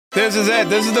This is it.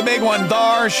 This is the big one.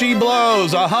 There she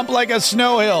blows. A hump like a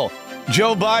snow hill.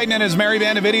 Joe Biden and his merry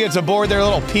band of idiots aboard their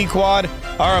little Pequod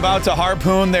are about to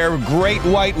harpoon their great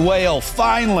white whale,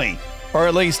 finally. Or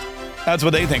at least, that's what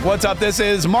they think. What's up? This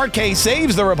is Mark K.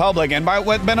 Saves the Republic. And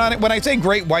when I say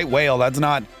great white whale, that's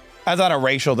not a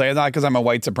racial thing. It's not because I'm a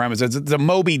white supremacist. It's a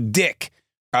Moby Dick.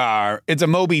 It's a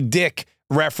Moby Dick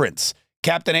reference.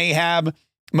 Captain Ahab,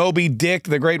 Moby Dick,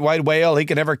 the great white whale, he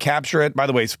could never capture it. By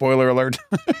the way, spoiler alert,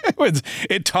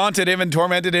 it taunted him and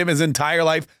tormented him his entire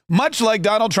life, much like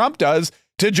Donald Trump does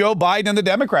to Joe Biden and the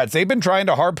Democrats. They've been trying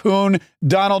to harpoon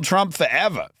Donald Trump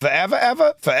forever.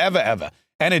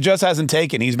 And it just hasn't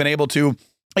taken. He's been able to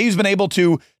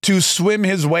swim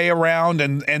his way around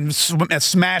and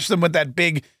smash them with that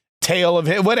big tail of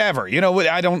his, whatever. You know,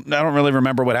 I don't really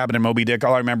remember what happened in Moby Dick.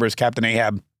 All I remember is Captain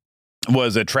Ahab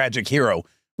was a tragic hero,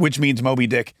 which means Moby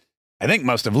Dick, I think,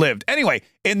 must have lived. Anyway,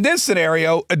 in this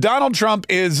scenario, Donald Trump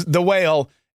is the whale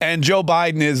and Joe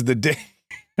Biden is the dick.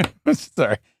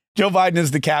 Sorry. Joe Biden is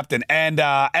the captain. And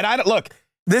I don't look,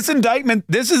 this indictment,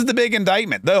 this is the big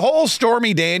indictment. The whole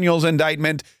Stormy Daniels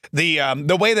indictment, the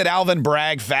way that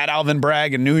Fat Alvin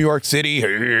Bragg in New York City,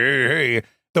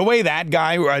 the way that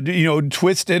guy,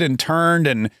 twisted and turned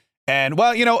and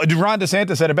well, Ron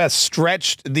DeSantis said it best,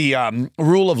 stretched the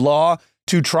rule of law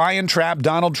to try and trap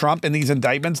Donald Trump in these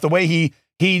indictments. The way he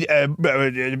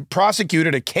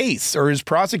prosecuted a case, or is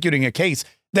prosecuting a case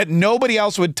that nobody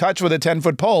else would touch with a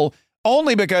 10-foot pole,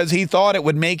 only because he thought it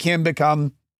would make him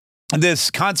become this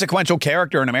consequential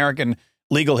character in American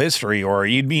legal history, or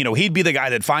he'd be the guy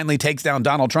that finally takes down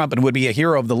Donald Trump and would be a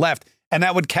hero of the left, and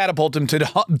that would catapult him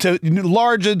to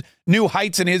large new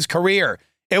heights in his career.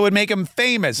 It would make him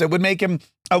famous. It would make him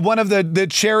one of the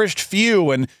cherished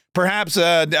few, and perhaps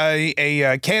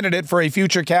a candidate for a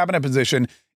future cabinet position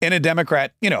in a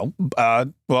Democrat,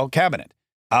 cabinet.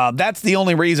 That's the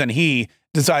only reason he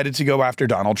decided to go after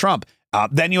Donald Trump.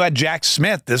 Then you had Jack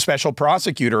Smith, the special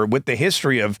prosecutor with the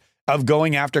history of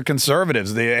going after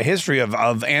conservatives, the history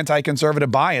of anti-conservative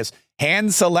bias,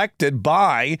 hand-selected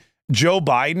by Joe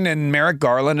Biden and Merrick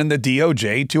Garland and the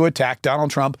DOJ to attack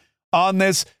Donald Trump on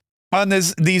these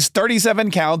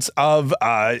 37 counts of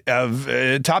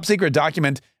top secret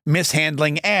document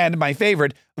mishandling and, my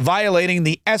favorite, violating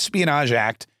the Espionage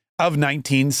Act of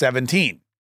 1917.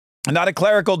 Not a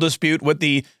clerical dispute with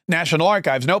the National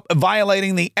Archives. Nope,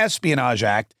 violating the Espionage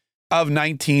Act of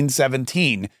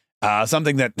 1917.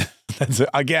 Something that's,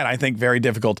 again, I think very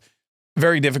difficult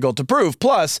to prove.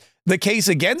 Plus, the case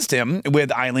against him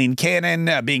with Eileen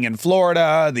Cannon being in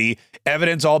Florida, the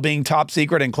evidence all being top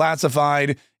secret and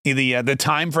classified, the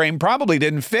time frame probably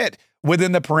didn't fit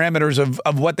within the parameters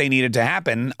of what they needed to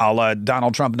happen, a la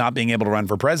Donald Trump not being able to run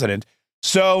for president.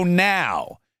 So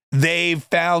now they've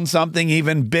found something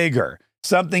even bigger,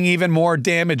 something even more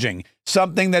damaging,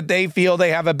 something that they feel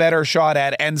they have a better shot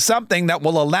at, and something that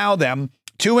will allow them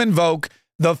to invoke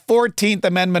the 14th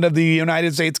Amendment of the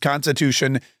United States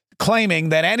Constitution, claiming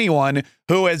that anyone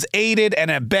who has aided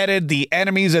and abetted the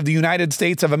enemies of the United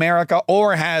States of America,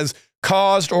 or has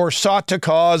caused or sought to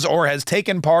cause or has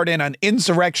taken part in an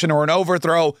insurrection or an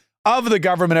overthrow of the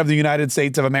government of the United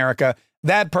States of America,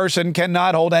 that person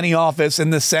cannot hold any office in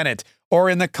the Senate or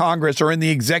in the Congress or in the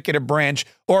executive branch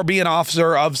or be an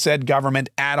officer of said government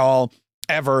at all,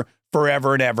 ever,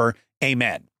 forever and ever.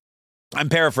 Amen. I'm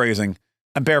paraphrasing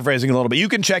a little bit. You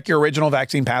can check your original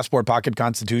vaccine passport pocket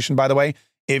constitution, by the way,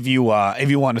 if you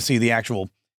want to see the actual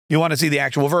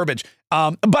verbiage.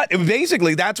 But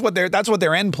basically that's what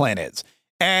their end plan is.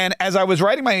 And as I was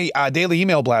writing my daily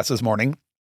email blast this morning,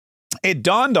 it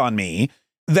dawned on me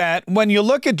that when you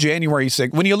look at January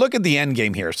 6th, when you look at the end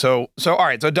game here, so all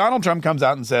right, so Donald Trump comes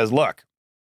out and says, look,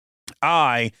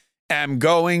 I am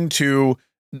going to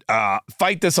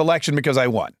fight this election because I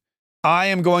won. I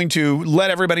am going to let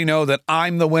everybody know that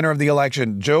I'm the winner of the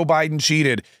election. Joe Biden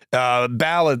cheated,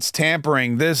 ballots,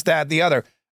 tampering, this, that, the other.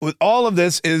 All of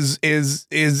this is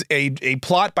a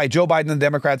plot by Joe Biden and the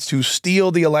Democrats to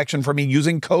steal the election from me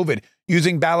using COVID,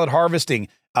 using ballot harvesting,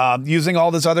 using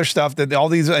all this other stuff, that all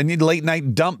these late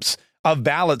night dumps of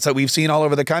ballots that we've seen all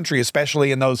over the country,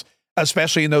 especially in those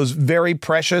very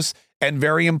precious and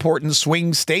very important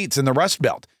swing states in the Rust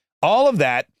Belt. All of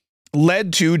that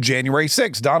led to January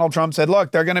 6th. Donald Trump said,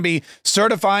 look, they're going to be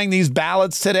certifying these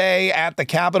ballots today at the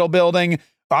Capitol building.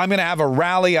 I'm going to have a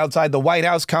rally outside the White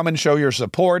House. Come and show your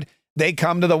support. They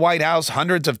come to the White House,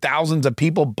 hundreds of thousands of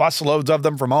people, busloads of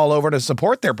them from all over to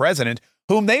support their president,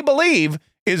 whom they believe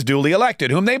is duly elected,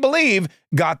 whom they believe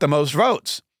got the most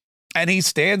votes. And he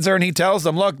stands there and he tells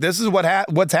them, look, this is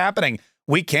what's happening.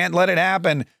 We can't let it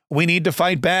happen. We need to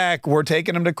fight back. We're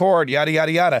taking them to court, yada,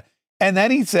 yada, yada. And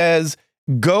then he says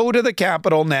go to the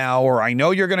Capitol now, or I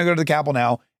know you're going to go to the Capitol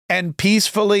now, and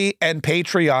peacefully and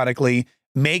patriotically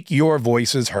make your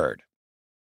voices heard.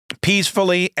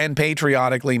 Peacefully and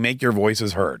patriotically make your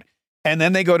voices heard. And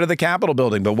then they go to the Capitol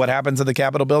building. But what happens at the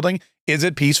Capitol building? Is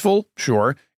it peaceful?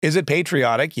 Sure. Is it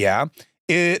patriotic? Yeah.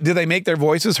 Do they make their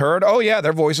voices heard? Oh, yeah,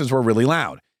 their voices were really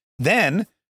loud. Then,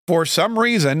 for some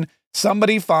reason,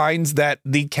 somebody finds that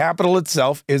the Capitol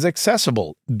itself is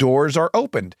accessible. Doors are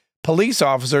opened. Police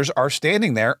officers are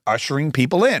standing there ushering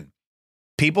people in.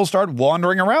 People start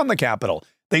wandering around the Capitol.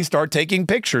 They start taking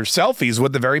pictures, selfies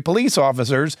with the very police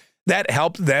officers that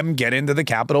helped them get into the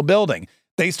Capitol building.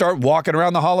 They start walking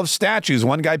around the Hall of Statues.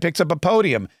 One guy picks up a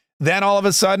podium. Then all of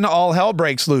a sudden, all hell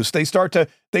breaks loose. They start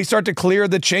to clear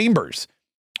the chambers.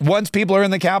 Once people are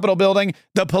in the Capitol building,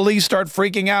 the police start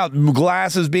freaking out.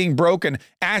 Glass is being broken.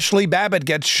 Ashley Babbitt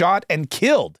gets shot and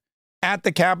killed at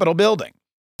the Capitol building.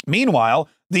 Meanwhile,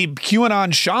 the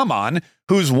QAnon shaman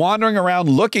who's wandering around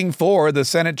looking for the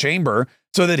Senate chamber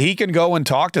so that he can go and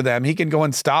talk to them, he can go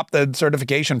and stop the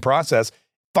certification process,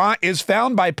 is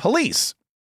found by police.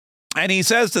 And he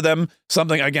says to them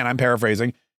something, again, I'm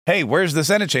paraphrasing, hey, where's the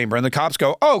Senate chamber? And the cops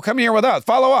go, oh, come here with us,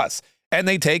 follow us. And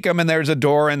they take him and there's a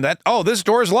door and this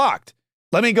door is locked.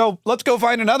 Let's go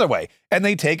find another way. And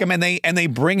they take him and they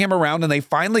bring him around and they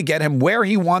finally get him where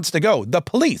he wants to go. The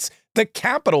police, the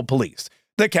Capitol Police.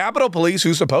 The Capitol Police,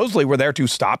 who supposedly were there to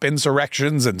stop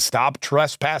insurrections and stop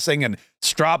trespassing and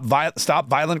stop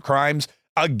violent crimes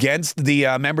against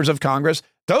the members of Congress,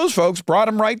 those folks brought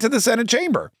him right to the Senate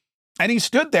chamber. And he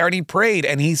stood there and he prayed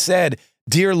and he said,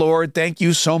 dear Lord, thank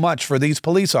you so much for these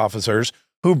police officers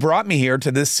who brought me here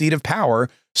to this seat of power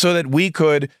so that we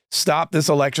could stop this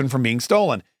election from being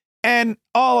stolen. And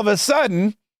all of a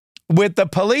sudden, with the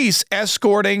police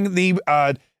escorting the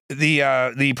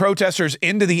protesters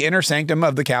into the inner sanctum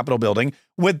of the Capitol building,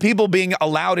 with people being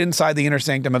allowed inside the inner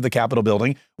sanctum of the Capitol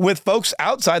building, with folks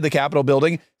outside the Capitol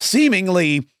building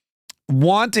seemingly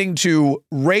wanting to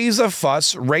raise a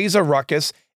fuss, raise a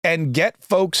ruckus, and get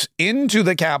folks into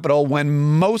the Capitol when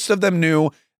most of them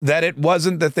knew that it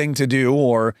wasn't the thing to do,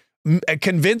 or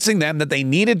convincing them that they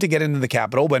needed to get into the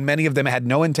Capitol when many of them had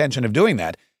no intention of doing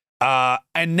that.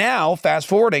 And now, fast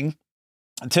forwarding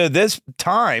to this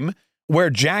time where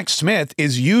Jack Smith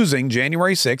is using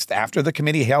January 6th, after the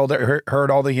committee heard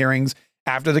all the hearings,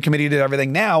 after the committee did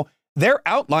everything, now they're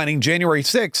outlining January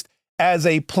 6th as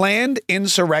a planned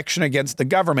insurrection against the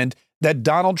government that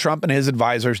Donald Trump and his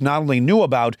advisors not only knew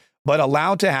about, but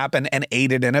allowed to happen and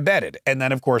aided and abetted. And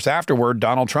then, of course, afterward,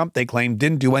 Donald Trump, they claim,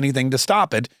 didn't do anything to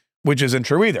stop it, which isn't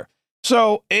true either.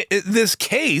 So this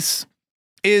case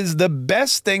is the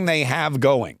best thing they have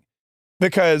going,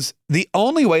 because the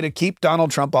only way to keep Donald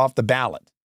Trump off the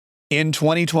ballot in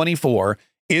 2024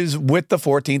 is with the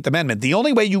 14th Amendment. The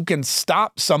only way you can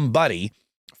stop somebody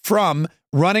from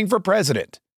running for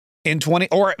president in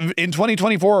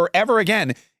 2024 or ever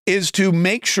again is to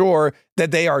make sure that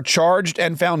they are charged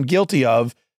and found guilty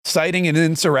of citing an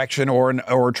insurrection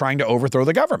or trying to overthrow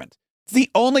the government. It's the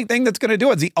only thing that's going to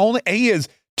do it. He is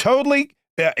totally,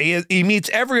 he meets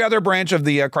every other branch of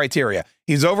the criteria.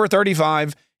 He's over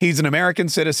 35. He's an American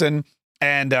citizen.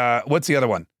 And what's the other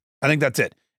one? I think that's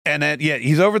it. And then, yeah,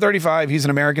 he's over 35. He's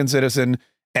an American citizen.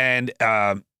 And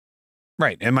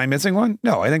right. Am I missing one?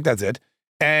 No, I think that's it.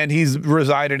 And he's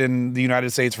resided in the United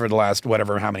States for the last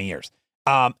how many years.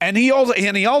 And he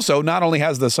also not only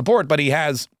has the support, but he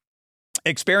has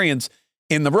experience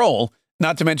in the role,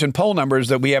 not to mention poll numbers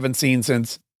that we haven't seen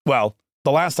since, the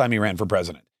last time he ran for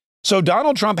president. So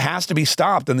Donald Trump has to be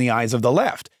stopped in the eyes of the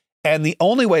left. And the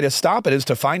only way to stop it is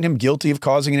to find him guilty of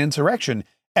causing an insurrection.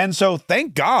 And so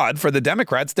thank God for the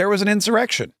Democrats, there was an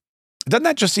insurrection. Doesn't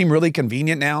that just seem really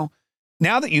convenient now?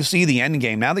 Now that you see the end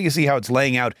game, now that you see how it's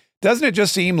laying out, doesn't it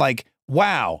just seem like,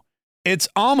 wow, it's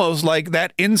almost like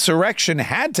that insurrection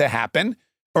had to happen,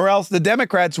 or else the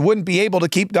Democrats wouldn't be able to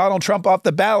keep Donald Trump off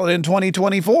the ballot in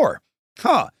 2024.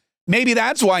 Maybe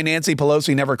that's why Nancy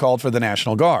Pelosi never called for the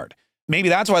National Guard. Maybe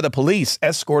that's why the police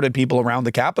escorted people around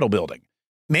the Capitol building.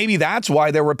 Maybe that's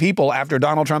why there were people, after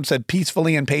Donald Trump said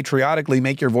peacefully and patriotically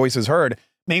make your voices heard,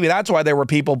 maybe that's why there were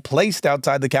people placed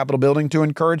outside the Capitol building to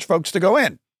encourage folks to go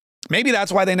in. Maybe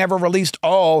that's why they never released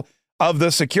all of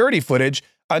the security footage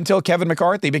until Kevin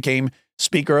McCarthy became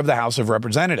Speaker of the House of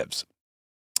Representatives.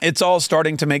 It's all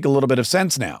starting to make a little bit of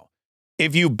sense now.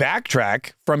 If you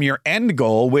backtrack from your end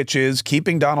goal, which is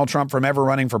keeping Donald Trump from ever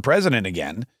running for president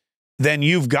again, then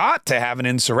you've got to have an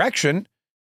insurrection.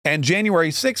 And January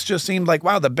 6th just seemed like,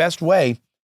 wow, the best way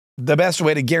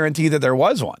to guarantee that there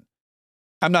was one.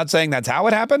 I'm not saying that's how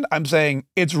it happened. I'm saying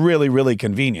it's really, really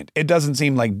convenient. It doesn't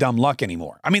seem like dumb luck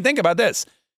anymore. I mean, think about this.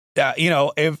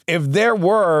 if there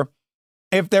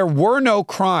were no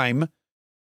crime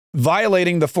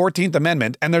violating the 14th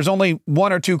Amendment, and there's only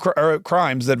one or two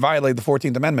crimes that violate the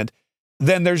 14th Amendment,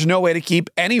 then there's no way to keep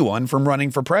anyone from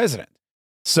running for president.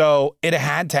 So it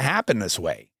had to happen this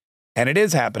way, and it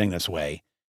is happening this way.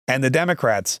 And the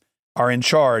Democrats are in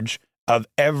charge of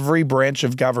every branch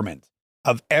of government,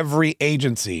 of every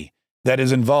agency that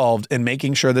is involved in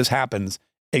making sure this happens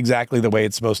exactly the way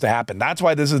it's supposed to happen. That's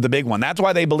why this is the big one. That's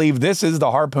why they believe this is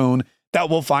the harpoon that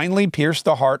will finally pierce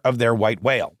the heart of their white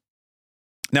whale.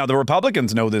 Now, the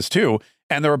Republicans know this too,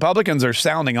 and the Republicans are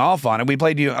sounding off on it. I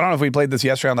don't know if we played this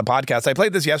yesterday on the podcast. I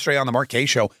played this yesterday on the Mark Kaye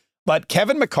Show, but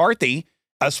Kevin McCarthy,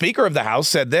 a Speaker of the House,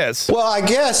 said this. Well, I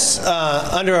guess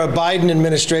under a Biden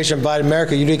administration, Biden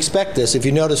America, you'd expect this. If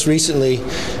you notice recently,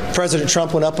 President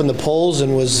Trump went up in the polls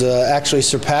and was actually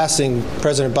surpassing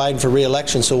President Biden for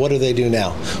re-election. So what do they do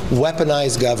now?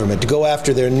 Weaponize government to go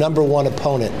after their number one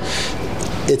opponent.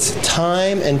 It's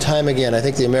time and time again. I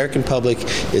think the American public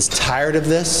is tired of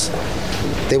this.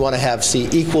 They want to see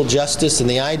equal justice, and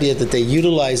the idea that they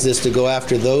utilize this to go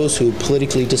after those who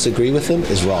politically disagree with them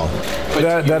is wrong.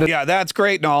 Yeah, that's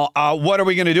great and all. What are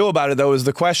we going to do about it, though, is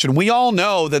the question. We all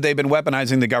know that they've been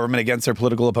weaponizing the government against their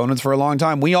political opponents for a long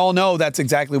time. We all know that's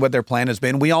exactly what their plan has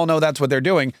been. We all know that's what they're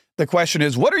doing. The question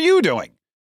is, what are you doing?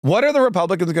 What are the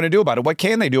Republicans going to do about it? What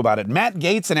can they do about it? Matt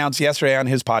Gaetz announced yesterday on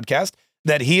his podcast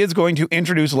that he is going to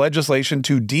introduce legislation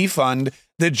to defund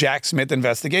the Jack Smith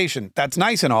investigation. That's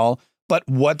nice and all, but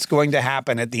what's going to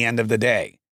happen at the end of the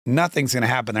day? Nothing's going to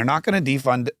happen. They're not going to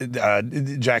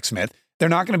defund Jack Smith. They're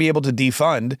not going to be able to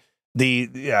defund the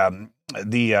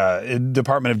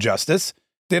Department of Justice.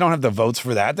 They don't have the votes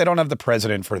for that. They don't have the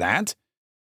president for that.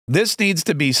 This needs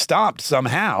to be stopped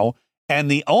somehow.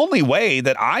 And the only way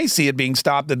that I see it being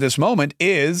stopped at this moment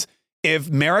is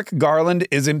if Merrick Garland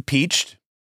is impeached.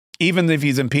 Even if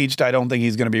he's impeached, I don't think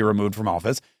he's going to be removed from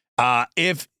office.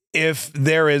 If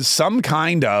there is some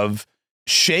kind of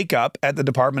shakeup at the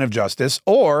Department of Justice,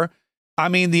 or, I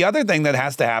mean, the other thing that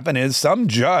has to happen is some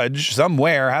judge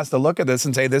somewhere has to look at this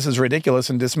and say, this is ridiculous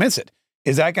and dismiss it.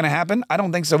 Is that going to happen? I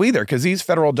don't think so either, because these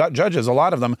federal judges, a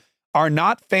lot of them are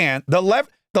not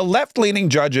the left-leaning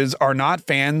judges are not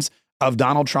fans of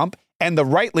Donald Trump, and the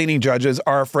right-leaning judges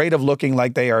are afraid of looking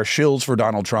like they are shills for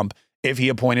Donald Trump if he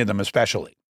appointed them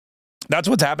especially. That's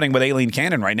what's happening with Aileen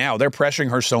Cannon right now. They're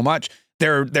pressuring her so much.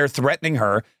 They're threatening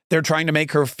her. They're trying to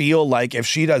make her feel like if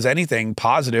she does anything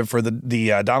positive for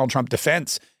the Donald Trump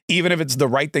defense, even if it's the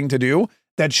right thing to do,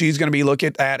 that she's going to be looked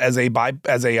at as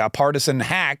a partisan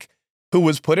hack who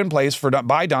was put in place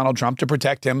by Donald Trump to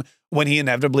protect him when he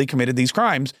inevitably committed these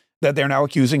crimes that they're now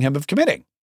accusing him of committing.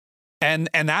 And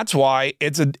that's why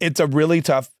it's a really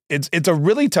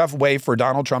tough way for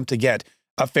Donald Trump to get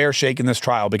a fair shake in this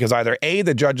trial, because either A,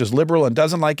 the judge is liberal and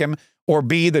doesn't like him, or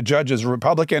B, the judge is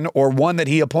Republican, or one that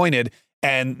he appointed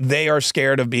and they are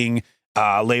scared of being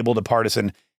labeled a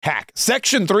partisan hack.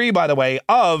 Section 3, by the way,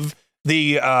 of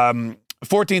the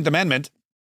 14th Amendment,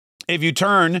 if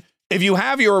you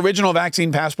have your original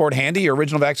vaccine passport handy, your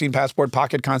original vaccine passport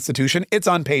pocket constitution, it's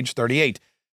on page 38.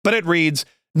 But it reads,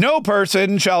 no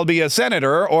person shall be a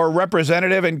senator or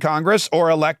representative in Congress or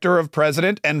elector of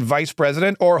president and vice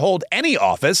president or hold any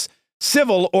office,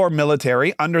 civil or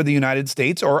military, under the United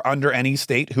States or under any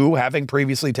state who, having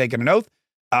previously taken an oath,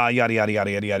 yada, yada,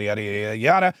 yada, yada, yada, yada, yada,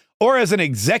 yada, or as an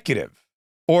executive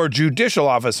or judicial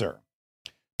officer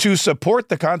to support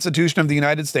the Constitution of the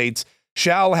United States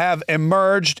shall have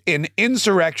emerged in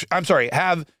insurrection. Hold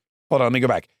on, let me go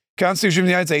back. Constitution of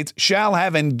the United States shall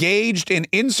have engaged in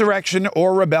insurrection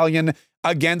or rebellion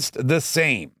against the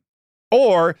same,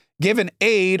 or given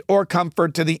aid or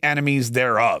comfort to the enemies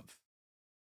thereof.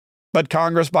 But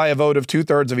Congress, by a vote of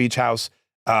 2/3 of each house,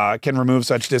 can remove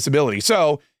such disability.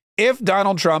 So if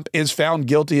Donald Trump is found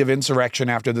guilty of insurrection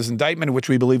after this indictment, which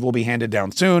we believe will be handed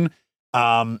down soon,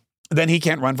 then he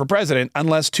can't run for president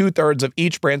unless 2/3 of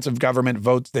each branch of government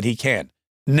votes that he can.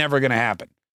 Never going to happen.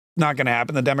 Not going to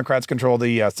happen. The Democrats control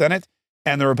the Senate,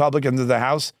 and the Republicans of the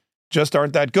House just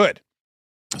aren't that good.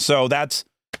 So that's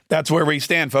where we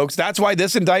stand, folks. That's why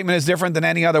this indictment is different than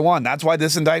any other one. That's why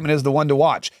this indictment is the one to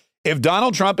watch. If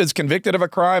Donald Trump is convicted of a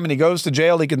crime and he goes to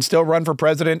jail, he can still run for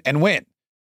president and win.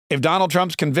 If Donald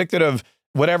Trump's convicted of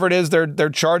whatever it is they're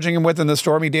charging him with in the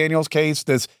Stormy Daniels case,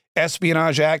 this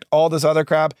Espionage Act, all this other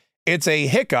crap, it's a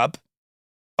hiccup.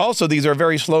 Also, these are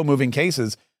very slow-moving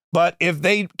cases. But if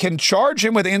they can charge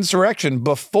him with insurrection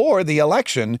before the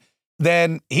election,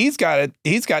 then he's got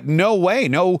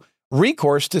no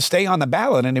recourse to stay on the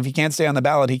ballot. And if he can't stay on the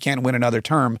ballot, he can't win another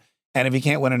term. And if he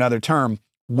can't win another term,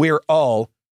 we're all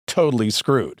totally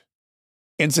screwed.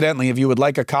 Incidentally, if you would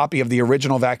like a copy of the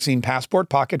original vaccine passport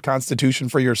pocket constitution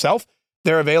for yourself,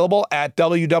 they're available at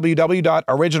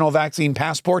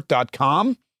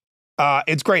www.originalvaccinepassport.com.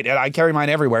 It's great. And I carry mine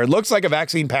everywhere. It looks like a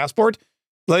vaccine passport.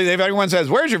 Like if everyone says,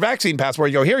 where's your vaccine passport?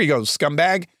 You go, here you go,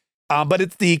 scumbag. But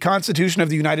it's the Constitution of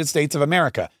the United States of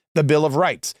America, the Bill of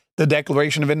Rights, the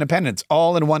Declaration of Independence,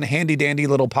 all in one handy dandy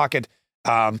little pocket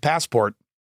passport.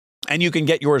 And you can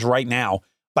get yours right now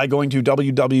by going to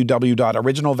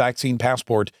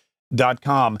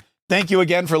www.originalvaccinepassport.com. Thank you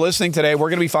again for listening today. We're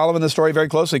going to be following this story very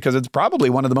closely because it's probably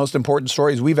one of the most important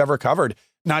stories we've ever covered,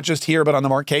 not just here, but on the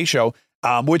Mark Kaye Show,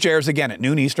 which airs again at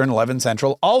noon Eastern, 11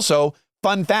 Central. Also,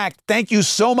 fun fact, thank you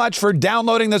so much for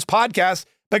downloading this podcast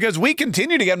because we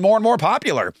continue to get more and more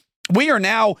popular. We are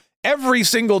now every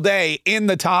single day in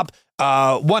the top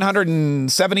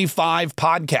 175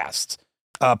 podcasts,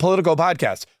 political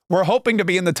podcasts. We're hoping to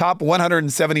be in the top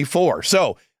 174.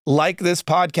 So like this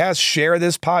podcast, share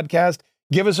this podcast,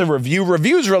 give us a review.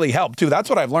 Reviews really help too. That's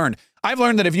what I've learned. I've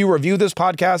learned that if you review this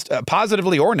podcast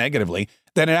positively or negatively,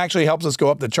 then it actually helps us go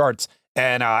up the charts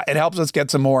and it helps us get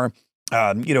some more,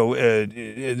 like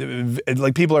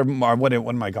people are what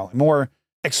am I calling more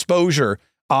exposure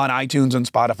on iTunes and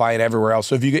Spotify and everywhere else.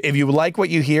 So if you like what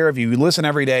you hear, if you listen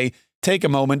every day, take a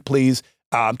moment, please,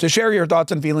 to share your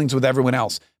thoughts and feelings with everyone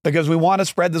else, because we want to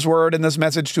spread this word and this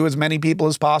message to as many people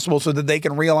as possible so that they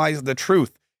can realize the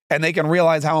truth and they can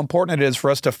realize how important it is for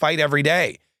us to fight every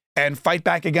day and fight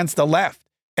back against the left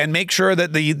and make sure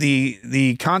that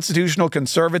the constitutional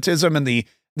conservatism and the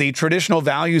traditional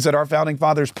values that our founding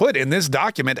fathers put in this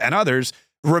document and others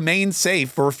remain safe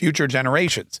for future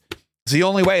generations. It's the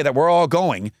only way that we're all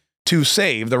going to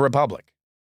save the republic.